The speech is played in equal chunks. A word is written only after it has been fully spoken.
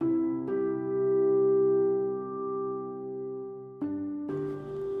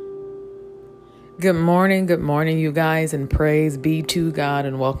Good morning, you guys, and praise be to God,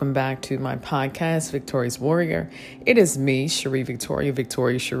 and welcome back to my podcast, Victorious Warrior. It is me, Cherie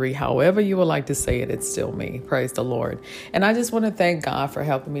Victoria Cherie. However you would like to say it, it's still me. Praise the Lord. And I just want to thank God for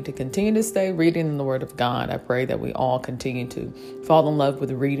helping me to continue to stay reading the Word of God. I pray that we all continue to fall in love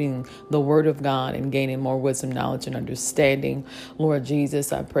with reading the Word of God and gaining more wisdom, knowledge, and understanding. Lord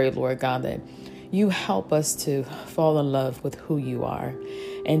Jesus, I pray, Lord God, that you help us to fall in love with who you are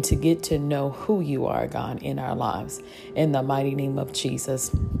and to get to know who you are, God, in our lives. In the mighty name of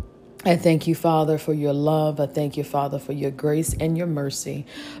Jesus. I thank you, Father, for your love. I thank you, Father, for your grace and your mercy.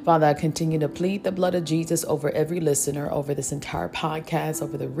 Father, I continue to plead the blood of Jesus over every listener, over this entire podcast,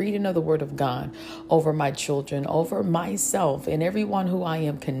 over the reading of the Word of God, over my children, over myself, and everyone who I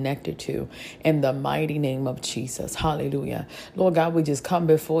am connected to, in the mighty name of Jesus. Hallelujah. Lord God, we just come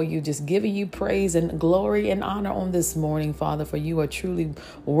before you, just giving you praise and glory and honor on this morning, Father, for you are truly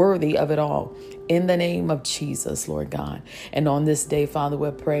worthy of it all. In the name of Jesus, Lord God. And on this day, Father,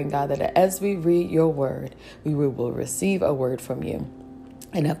 we're praying, God, that as we read your word, we will receive a word from you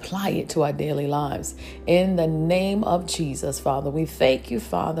and apply it to our daily lives. In the name of Jesus, Father, we thank you,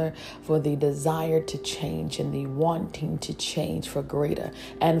 Father, for the desire to change and the wanting to change for greater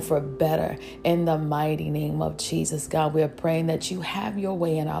and for better. In the mighty name of Jesus, God, we are praying that you have your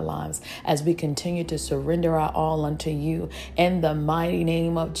way in our lives as we continue to surrender our all unto you. In the mighty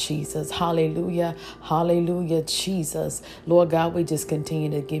name of Jesus. Hallelujah. Hallelujah, Jesus. Lord God, we just continue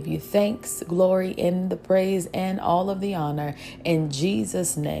to give you thanks, glory, and the praise and all of the honor. In Jesus'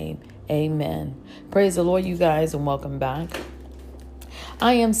 name, amen. Praise the Lord, you guys, and welcome back.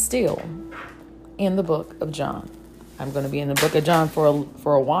 I am still in the book of John. I'm going to be in the book of John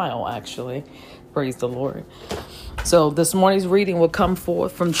for a while, actually. Praise the Lord. So this morning's reading will come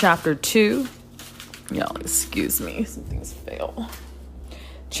forth from chapter 2. Y'all, excuse me, some things fail.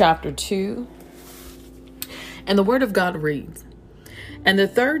 Chapter 2. And the word of God reads, "And the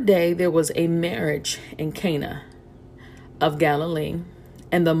third day there was a marriage in Cana of Galilee,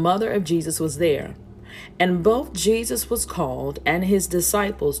 and the mother of Jesus was there. And both Jesus was called and his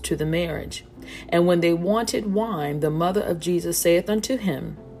disciples to the marriage. And when they wanted wine, the mother of Jesus saith unto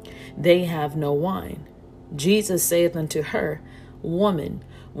him, They have no wine. Jesus saith unto her, Woman,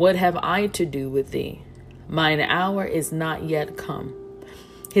 what have I to do with thee? Mine hour is not yet come.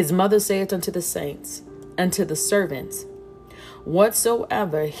 His mother saith unto the saints, unto the servants,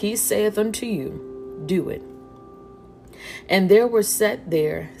 Whatsoever he saith unto you, do it. And there were set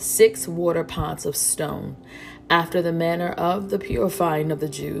there 6 waterpots of stone, after the manner of the purifying of the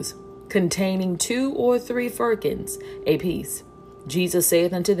Jews, containing 2 or 3 firkins apiece. Jesus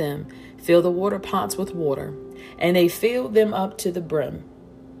saith unto them, Fill the waterpots with water. And they filled them up to the brim.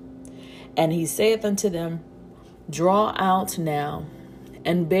 And he saith unto them, Draw out now,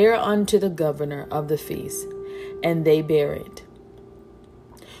 and bear unto the governor of the feast. And they bare it.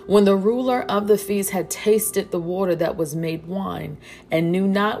 When the ruler of the feast had tasted the water that was made wine, and knew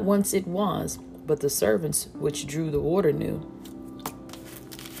not whence it was, but the servants which drew the water knew.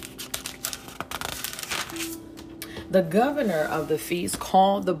 The governor of the feast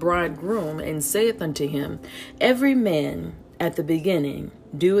called the bridegroom, and saith unto him, Every man at the beginning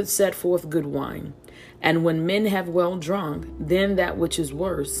doeth set forth good wine, and when men have well drunk, then that which is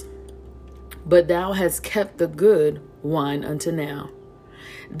worse. But thou hast kept the good wine unto now.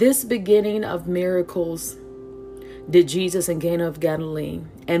 This beginning of miracles did Jesus in Cana of Galilee,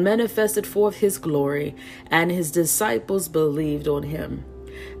 and manifested forth his glory, and his disciples believed on him.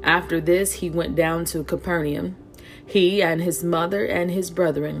 After this he went down to Capernaum, he and his mother and his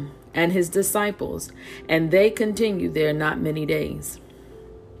brethren and his disciples, and they continued there not many days.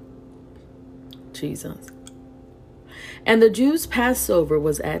 Jesus. And the Jews' Passover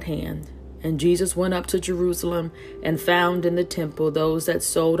was at hand. And Jesus went up to Jerusalem, and found in the temple those that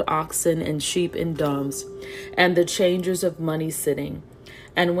sold oxen and sheep and doves, and the changers of money sitting.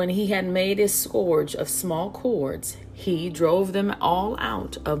 And when he had made a scourge of small cords, he drove them all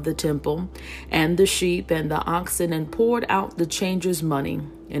out of the temple, and the sheep and the oxen, and poured out the changers' money,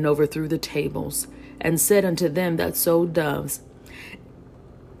 and overthrew the tables, and said unto them that sold doves,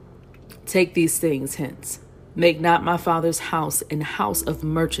 Take these things hence. Make not my Father's house an house of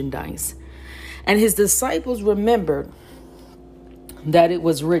merchandise. And his disciples remembered that it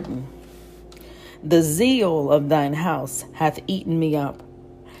was written, The zeal of thine house hath eaten me up.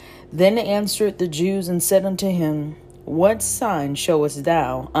 Then answered the Jews and said unto him, What sign showest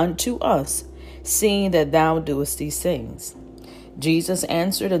thou unto us, seeing that thou doest these things? Jesus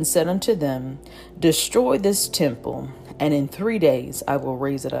answered and said unto them, Destroy this temple, and in 3 days I will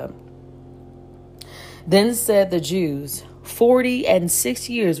raise it up. Then said the Jews, 46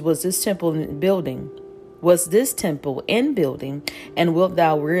 years was this temple in building, and wilt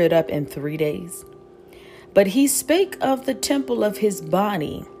thou rear it up in 3 days? But he spake of the temple of his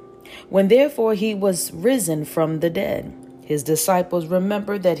body. When therefore he was risen from the dead, his disciples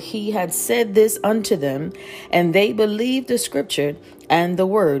remembered that he had said this unto them, and they believed the scripture and the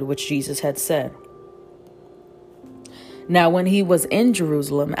word which Jesus had said. Now when he was in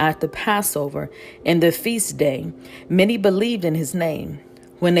Jerusalem at the Passover in the feast day, many believed in his name,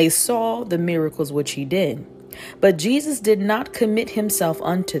 when they saw the miracles which he did. But Jesus did not commit himself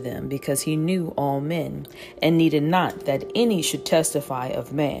unto them, because he knew all men, and needed not that any should testify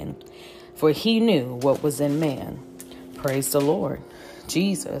of man, for he knew what was in man. Praise the Lord,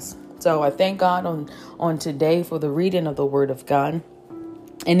 Jesus. So I thank God on today for the reading of the word of God.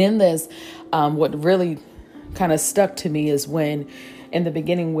 And in this, what really kind of stuck to me is when in the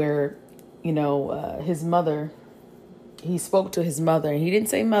beginning where, his mother, he spoke to his mother, and he didn't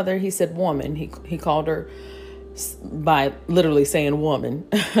say mother, he said woman. He called her by literally saying woman.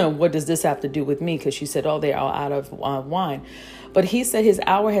 What does this have to do with me? Because she said, they are out of wine. But he said his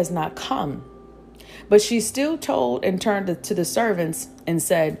hour has not come. But she still told and turned to the servants and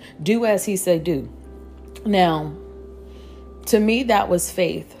said, do as he said do. Now, to me, that was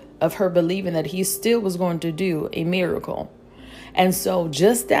faith of her believing that he still was going to do a miracle. And so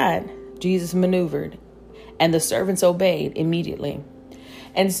just that, Jesus maneuvered, and the servants obeyed immediately.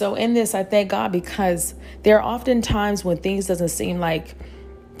 And so in this, I thank God, because there are often times when things doesn't seem like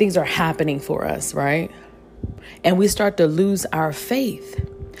things are happening for us, right? And we start to lose our faith.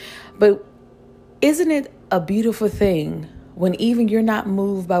 But isn't it a beautiful thing when even you're not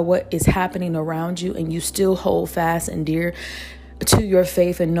moved by what is happening around you, and you still hold fast and dear to your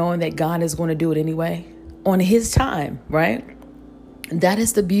faith, and knowing that God is going to do it anyway on his time, right? That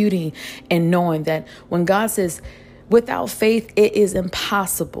is the beauty in knowing that when God says, without faith, it is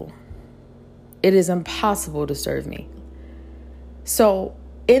impossible. It is impossible to serve me. So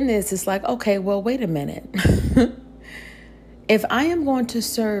in this, it's like, okay, well, wait a minute. If I am going to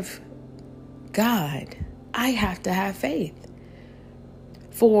serve God, I have to have faith.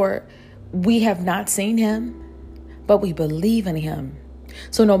 For we have not seen him, but we believe in him.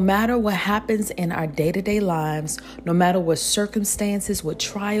 So no matter what happens in our day-to-day lives, no matter what circumstances, what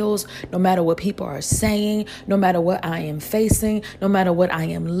trials, no matter what people are saying, no matter what I am facing, no matter what I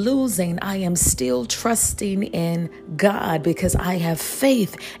am losing, I am still trusting in God, because I have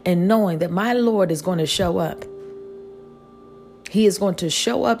faith in knowing that my Lord is going to show up. He is going to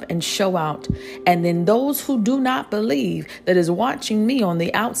show up and show out. And then those who do not believe, that is watching me on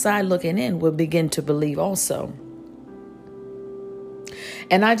the outside looking in, will begin to believe also.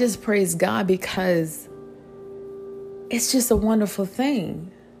 And I just praise God, because it's just a wonderful thing.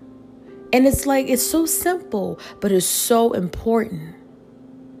 And it's like, it's so simple, but it's so important.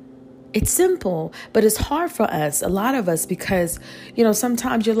 It's simple, but it's hard for us, a lot of us, because,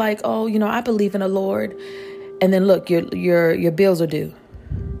 sometimes you're like, I believe in the Lord. And then look, your bills are due.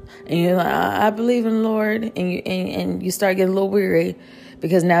 And you're like, I believe in the Lord. And you start getting a little weary,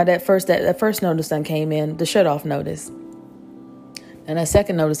 because now that first notice done came in, the shut off notice. And that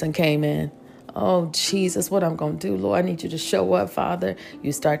second notice done came in. Oh, Jesus, what I'm going to do, Lord, I need you to show up, Father.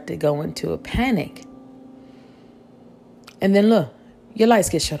 You start to go into a panic. And then look, your lights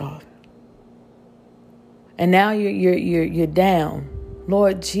get shut off. And now you're down.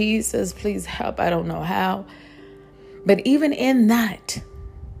 Lord Jesus, please help. I don't know how. But even in that,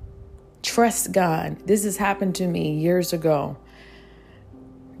 trust God. This has happened to me years ago.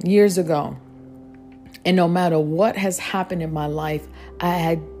 And no matter what has happened in my life,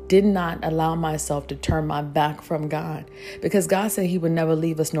 I did not allow myself to turn my back from God, because God said he would never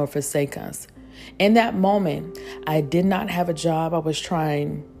leave us nor forsake us. In that moment, I did not have a job. I was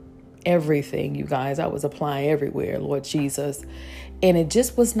trying everything, you guys. I was applying everywhere, Lord Jesus. And it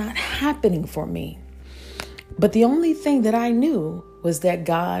just was not happening for me. But the only thing that I knew was that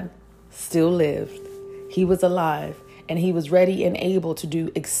God still lived. He was alive. And he was ready and able to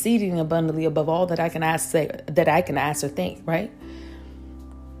do exceeding abundantly above all that I can ask or think, right?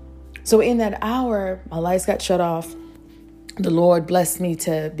 So in that hour, my lights got shut off. The Lord blessed me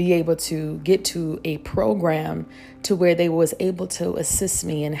to be able to get to a program to where they was able to assist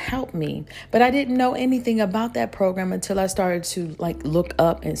me and help me. But I didn't know anything about that program until I started to look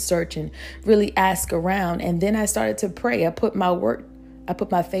up and search and really ask around. And then I started to pray. I put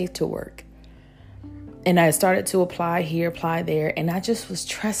my faith to work. And I started to apply here, apply there. And I just was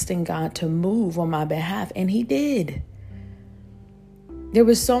trusting God to move on my behalf. And he did. There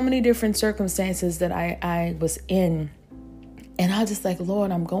were so many different circumstances that I was in. And I was just like,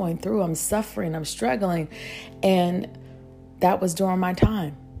 Lord, I'm going through, I'm suffering, I'm struggling. And that was during my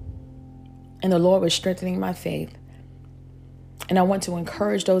time. And the Lord was strengthening my faith. And I want to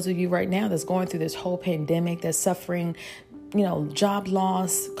encourage those of you right now that's going through this whole pandemic, that's suffering, job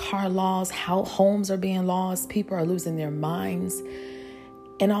loss, car loss, how homes are being lost, people are losing their minds.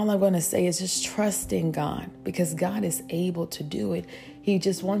 And all I'm going to say is just trust in God, because God is able to do it. He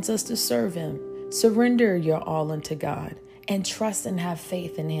just wants us to serve him. Surrender your all unto God and trust and have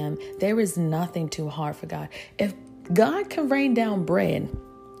faith in him. There is nothing too hard for God. If God can rain down bread,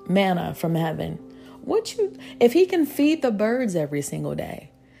 manna from heaven, if he can feed the birds every single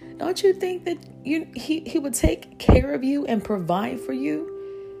day, don't you think that he would take care of you and provide for you,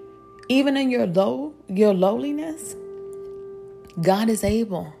 even in your lowliness? God is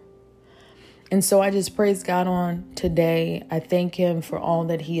able. And so I just praise God on today. I thank him for all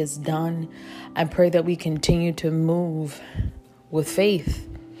that he has done. I pray that we continue to move with faith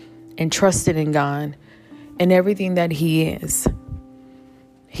and trusting in God and everything that he is.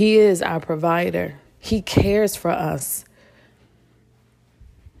 He is our provider. He cares for us.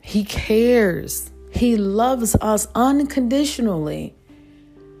 He cares. He loves us unconditionally.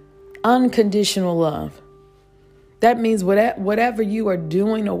 Unconditional love. That means whatever you are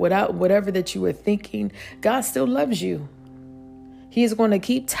doing or whatever that you are thinking, God still loves you. He is going to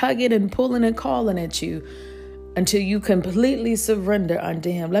keep tugging and pulling and calling at you until you completely surrender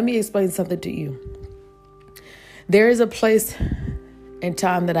unto him. Let me explain something to you. There is a place in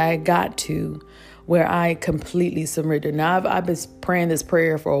time that I got to where I completely surrendered. Now, I've been praying this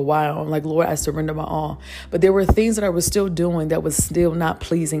prayer for a while. I'm like, Lord, I surrender my all. But there were things that I was still doing that was still not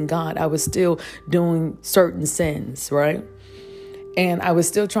pleasing God. I was still doing certain sins, right? And I was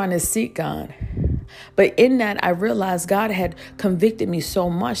still trying to seek God. But in that, I realized God had convicted me so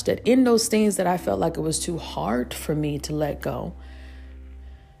much that in those things that I felt like it was too hard for me to let go,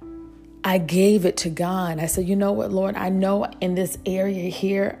 I gave it to God. I said, you know what, Lord, I know in this area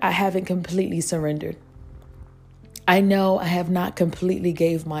here, I haven't completely surrendered. I know I have not completely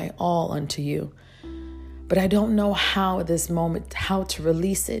gave my all unto you, but I don't know how at this moment, how to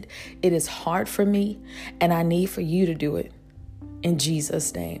release it. It is hard for me, and I need for you to do it in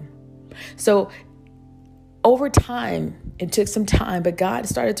Jesus' name. So over time, it took some time, but God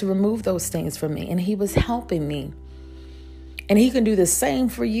started to remove those things from me, and he was helping me. And he can do the same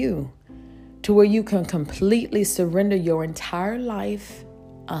for you, to where you can completely surrender your entire life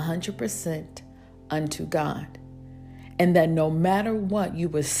 100% unto God. And that no matter what, you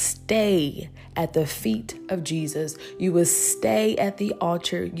will stay at the feet of Jesus. You will stay at the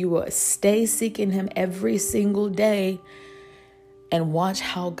altar. You will stay seeking him every single day, and watch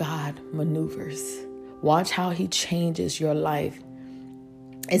how God maneuvers. Watch how he changes your life.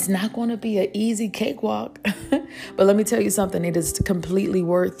 It's not going to be an easy cakewalk, but let me tell you something. It is completely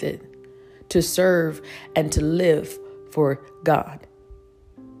worth it to serve and to live for God.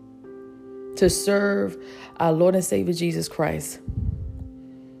 To serve our Lord and Savior Jesus Christ.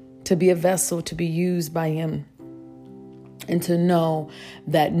 To be a vessel to be used by him. And to know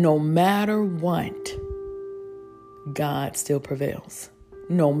that no matter what, God still prevails.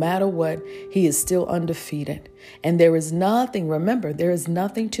 No matter what, he is still undefeated. And there is nothing, remember, there is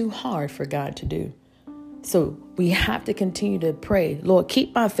nothing too hard for God to do. So we have to continue to pray, Lord,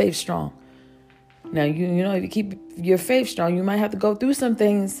 keep my faith strong. Now, you know, if you keep your faith strong, you might have to go through some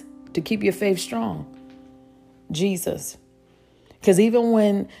things to keep your faith strong. Jesus. Because even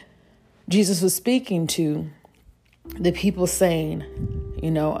when Jesus was speaking to the people saying,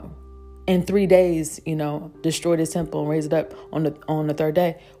 in 3 days, destroy this temple and raise it up on the third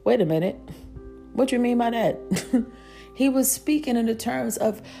day. Wait a minute. What do you mean by that? He was speaking in the terms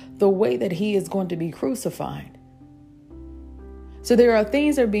of the way that he is going to be crucified. So there are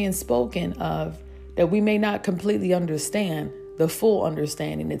things that are being spoken of that we may not completely understand, the full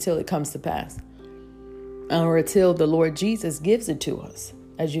understanding, until it comes to pass. Or until the Lord Jesus gives it to us.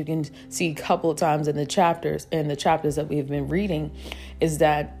 As you can see a couple of times in the chapters that we've been reading, is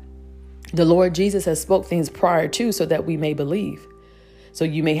that the Lord Jesus has spoke things prior to so that we may believe. So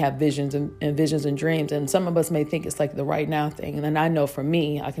you may have visions and dreams. And some of us may think it's like the right now thing. And then I know for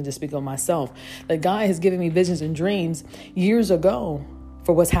me, I can just speak on myself, that God has given me visions and dreams years ago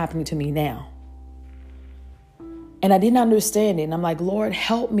for what's happening to me now. And I didn't understand it. And I'm like, Lord,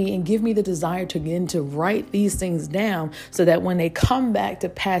 help me and give me the desire to begin to write these things down so that when they come back to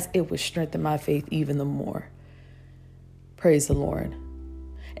pass, it would strengthen my faith even the more. Praise the Lord.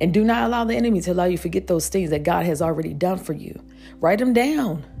 And do not allow the enemy to allow you to forget those things that God has already done for you. Write them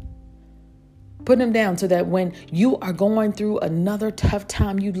down. Put them down so that when you are going through another tough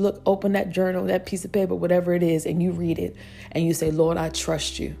time, you open that journal, that piece of paper, whatever it is, and you read it and you say, Lord, I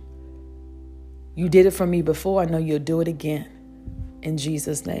trust you. You did it for me before. I know you'll do it again. In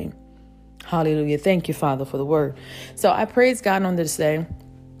Jesus' name. Hallelujah. Thank you, Father, for the word. So I praise God on this day.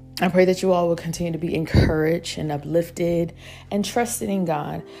 I pray that you all will continue to be encouraged and uplifted and trusted in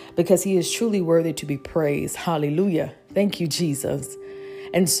God because he is truly worthy to be praised. Hallelujah. Thank you, Jesus.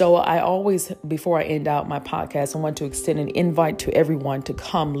 And so I always, before I end out my podcast, I want to extend an invite to everyone to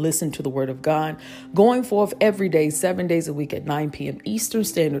come listen to the word of God, going forth every day, 7 days a week at 9 p.m. Eastern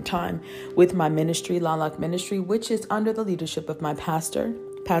Standard Time with my ministry, Lalak Ministry, which is under the leadership of my pastor,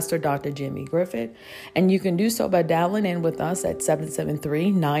 Pastor Dr. Jimmy Griffith. And you can do so by dialing in with us at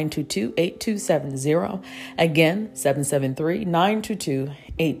 773-922-8270. Again,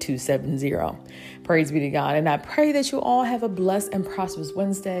 773-922-8270. Praise be to God. And I pray that you all have a blessed and prosperous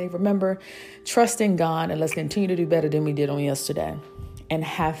Wednesday. Remember, trust in God and let's continue to do better than we did on yesterday. And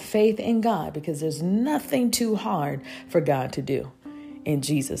have faith in God because there's nothing too hard for God to do. In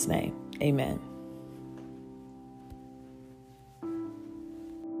Jesus' name, amen.